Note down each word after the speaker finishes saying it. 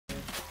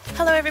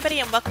Hello everybody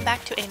and welcome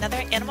back to another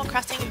Animal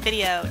Crossing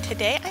video.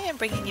 Today I am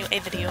bringing you a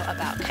video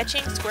about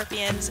catching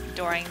scorpions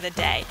during the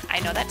day.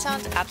 I know that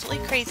sounds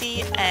absolutely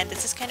crazy, and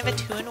this is kind of a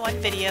two-in-one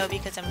video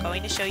because I'm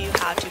going to show you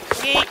how to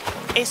create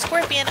a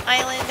scorpion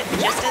island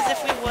just as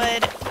if we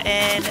would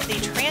in the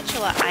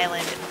Tarantula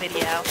Island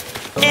video,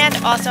 and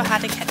also how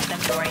to catch them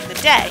during the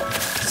day.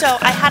 So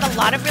I had a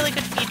lot of really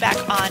good feedback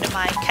on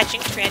my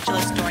catching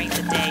tarantulas during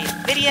the day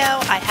video.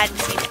 I hadn't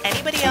seen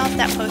anybody else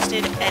that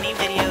posted any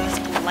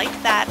videos like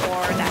that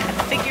or that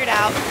had figured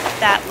out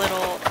that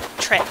little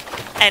trick.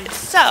 And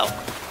so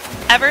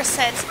ever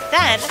since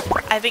then,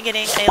 I've been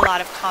getting a lot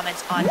of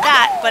comments on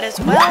that, but as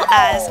well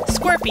as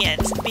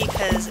scorpions,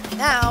 because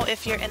now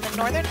if you're in the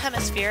northern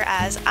hemisphere,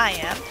 as I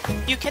am,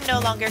 you can no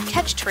longer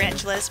catch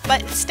tarantulas,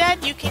 but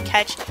instead you can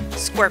catch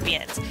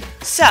scorpions.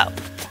 So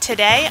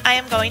today I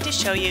am going to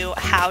show you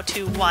how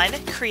to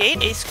 1.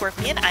 Create a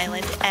scorpion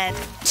island, and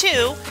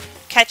 2.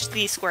 Catch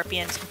these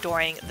scorpions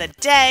during the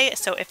day.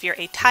 So if you're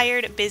a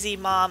tired, busy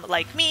mom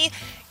like me,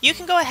 you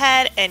can go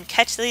ahead and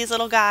catch these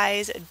little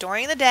guys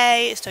during the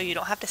day so you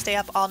don't have to stay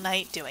up all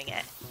night doing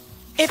it.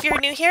 If you're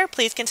new here,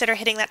 please consider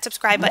hitting that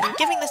subscribe button,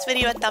 giving this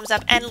video a thumbs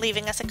up, and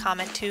leaving us a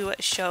comment to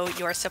show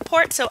your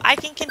support so I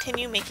can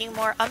continue making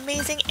more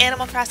amazing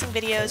Animal Crossing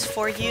videos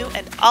for you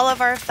and all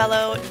of our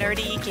fellow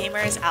nerdy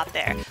gamers out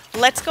there.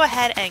 Let's go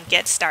ahead and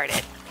get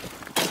started.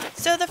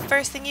 So the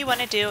first thing you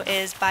want to do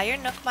is buy your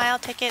Nook Mile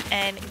ticket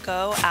and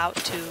go out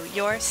to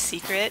your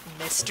secret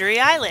mystery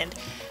island.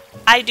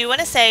 I do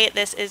want to say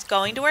this is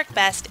going to work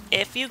best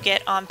if you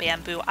get on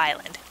Bamboo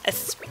Island,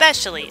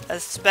 especially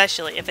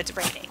if it's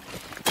raining.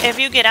 If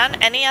you get on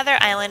any other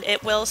island,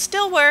 it will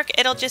still work.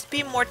 It'll just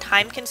be more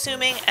time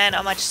consuming and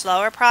a much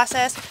slower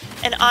process.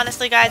 And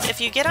honestly guys,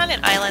 if you get on an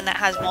island that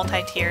has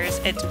multi-tiers,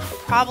 it's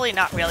probably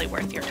not really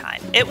worth your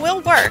time. It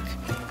will work.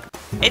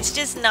 It's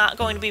just not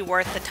going to be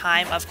worth the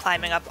time of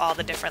climbing up all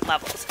the different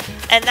levels.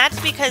 And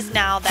that's because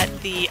now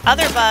that the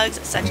other bugs,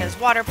 such as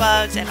water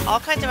bugs and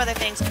all kinds of other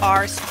things,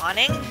 are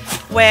spawning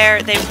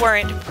where they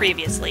weren't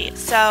previously.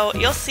 So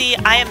you'll see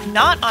I am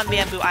not on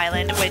Bamboo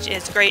Island, which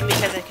is great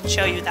because I can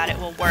show you that it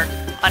will work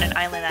on an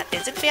island that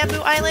isn't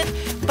Bamboo Island,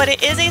 but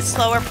it is a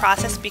slower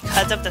process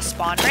because of the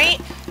spawn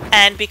rate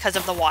and because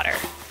of the water.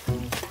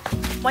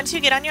 Once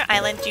you get on your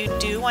island, you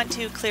do want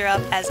to clear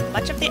up as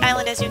much of the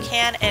island as you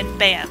can, and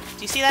bam!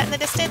 Do you see that in the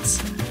distance?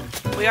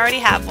 We already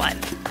have one.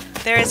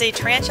 There is a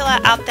tarantula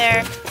out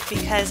there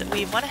because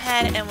we've went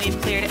ahead and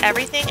we've cleared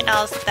everything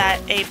else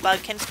that a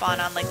bug can spawn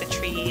on, like the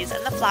trees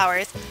and the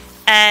flowers.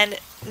 And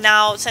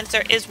now, since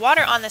there is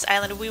water on this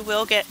island, we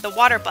will get the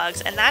water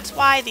bugs, and that's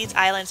why these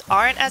islands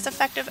aren't as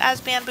effective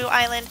as Bamboo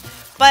Island.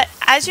 But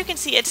as you can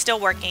see, it's still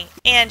working,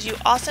 and you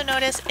also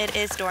notice it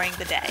is during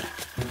the day.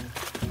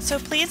 So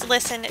please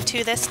listen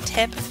to this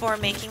tip for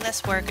making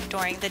this work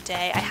during the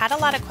day. I had a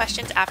lot of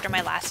questions after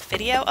my last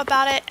video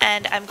about it,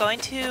 and I'm going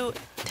to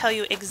tell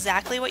you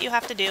exactly what you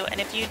have to do, and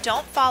if you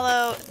don't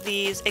follow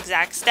these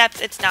exact steps,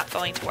 it's not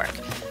going to work.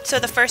 So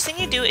the first thing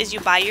you do is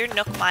you buy your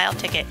Nook Mile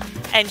ticket,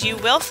 and you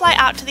will fly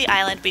out to the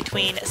island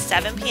between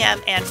 7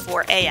 p.m. and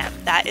 4 a.m.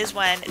 That is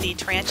when the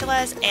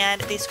tarantulas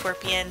and the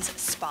scorpions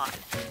spawn.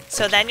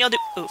 So then you'll do...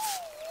 Oof.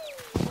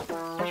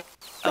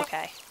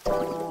 Okay.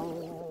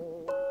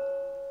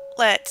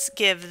 Let's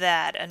give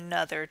that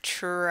another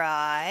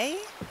try.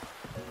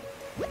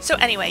 So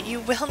anyway, you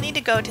will need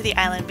to go to the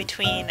island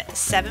between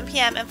 7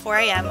 p.m. and 4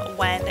 a.m.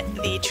 when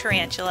the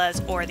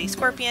tarantulas or the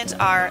scorpions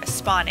are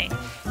spawning.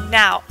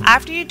 Now,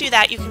 after you do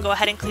that, you can go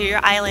ahead and clear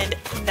your island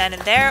then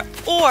and there,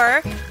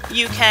 or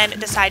you can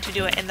decide to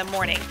do it in the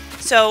morning.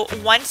 So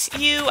once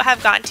you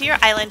have gotten to your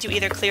island, you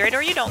either clear it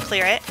or you don't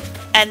clear it.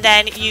 And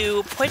then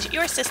you put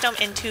your system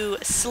into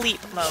sleep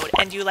mode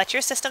and you let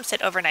your system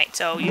sit overnight.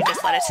 So you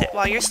just let it sit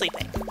while you're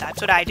sleeping. That's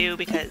what I do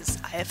because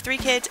I have 3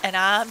 kids and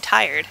I'm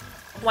tired.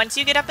 Once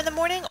you get up in the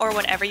morning or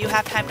whenever you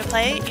have time to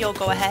play, you'll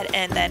go ahead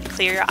and then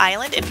clear your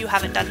island if you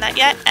haven't done that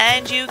yet.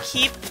 And you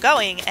keep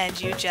going and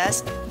you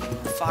just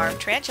farm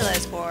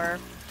tarantulas or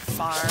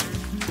farm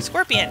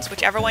scorpions,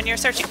 whichever one you're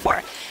searching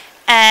for.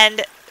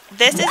 And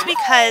this is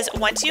because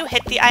once you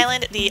hit the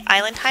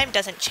island time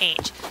doesn't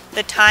change.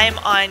 The time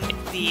on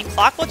the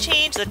clock will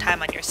change, the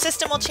time on your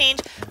system will change,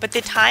 but the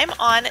time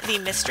on the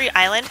mystery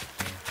island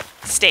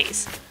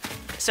stays.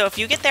 So if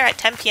you get there at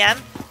 10 p.m.,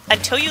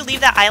 until you leave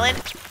that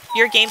island,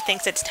 your game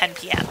thinks it's 10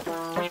 p.m.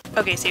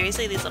 Okay,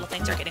 seriously, these little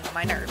things are getting on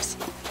my nerves.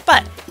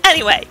 But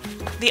anyway,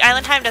 the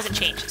island time doesn't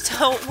change.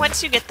 So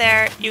once you get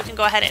there, you can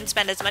go ahead and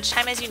spend as much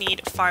time as you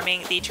need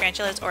farming the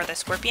tarantulas or the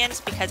scorpions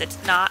because it's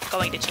not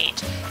going to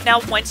change. Now,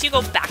 once you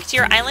go back to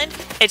your island,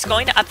 it's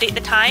going to update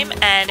the time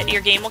and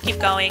your game will keep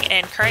going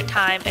in current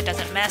time. It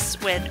doesn't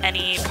mess with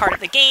any part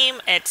of the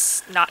game.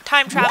 It's not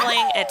time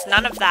traveling. It's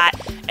none of that.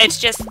 It's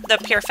just the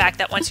pure fact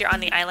that once you're on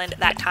the island,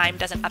 that time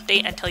doesn't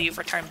update until you've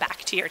returned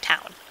back to your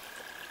town.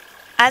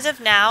 As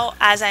of now,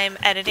 as I'm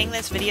editing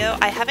this video,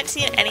 I haven't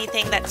seen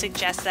anything that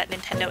suggests that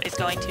Nintendo is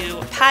going to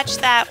patch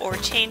that or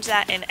change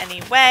that in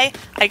any way.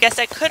 I guess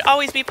that could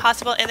always be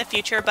possible in the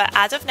future, but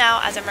as of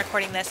now, as I'm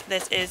recording this,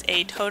 this is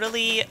a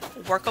totally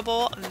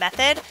workable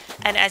method.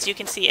 And as you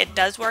can see, it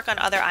does work on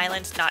other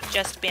islands, not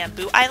just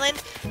Bamboo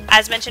Island.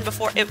 As mentioned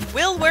before, it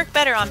will work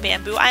better on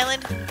Bamboo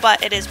Island,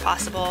 but it is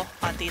possible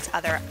on these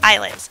other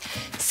islands.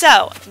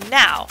 So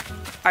now,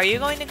 are you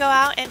going to go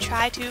out and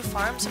try to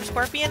farm some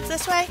scorpions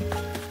this way?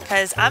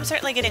 Because I'm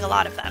certainly getting a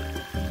lot of them.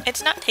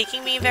 It's not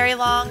taking me very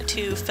long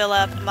to fill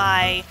up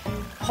my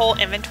whole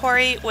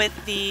inventory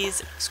with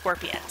these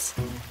scorpions.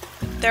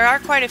 There are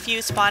quite a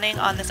few spawning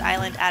on this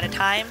island at a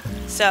time,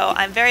 so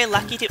I'm very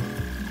lucky to...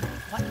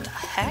 What the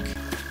heck?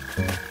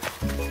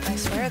 I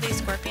swear these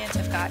scorpions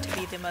have got to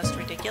be the most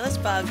ridiculous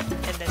bug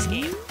in this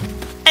game.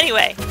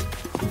 Anyway,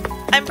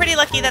 I'm pretty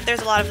lucky that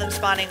there's a lot of them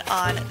spawning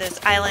on this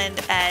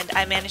island, and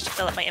I managed to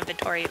fill up my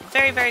inventory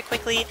very, very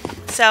quickly.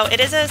 So it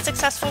is a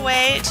successful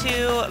way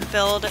to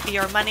build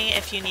your money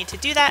if you need to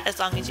do that, as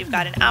long as you've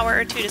got an hour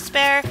or two to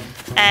spare.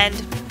 And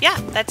yeah,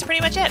 that's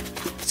pretty much it.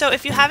 So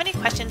if you have any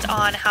questions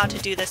on how to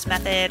do this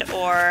method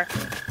or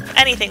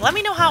anything, let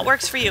me know how it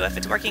works for you. If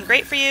it's working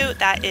great for you,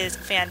 that is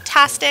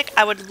fantastic.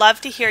 I would love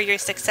to hear your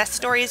success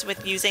stories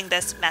with using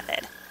this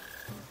method.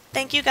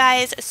 Thank you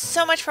guys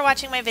so much for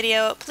watching my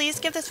video. Please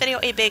give this video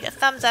a big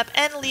thumbs up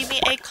and leave me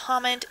a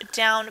comment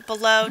down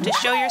below to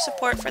show your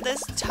support for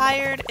this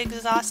tired,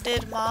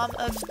 exhausted mom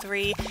of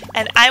 3.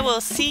 And I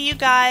will see you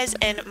guys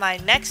in my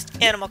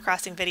next Animal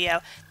Crossing video.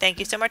 Thank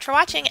you so much for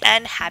watching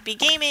and happy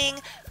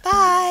gaming.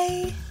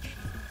 Bye!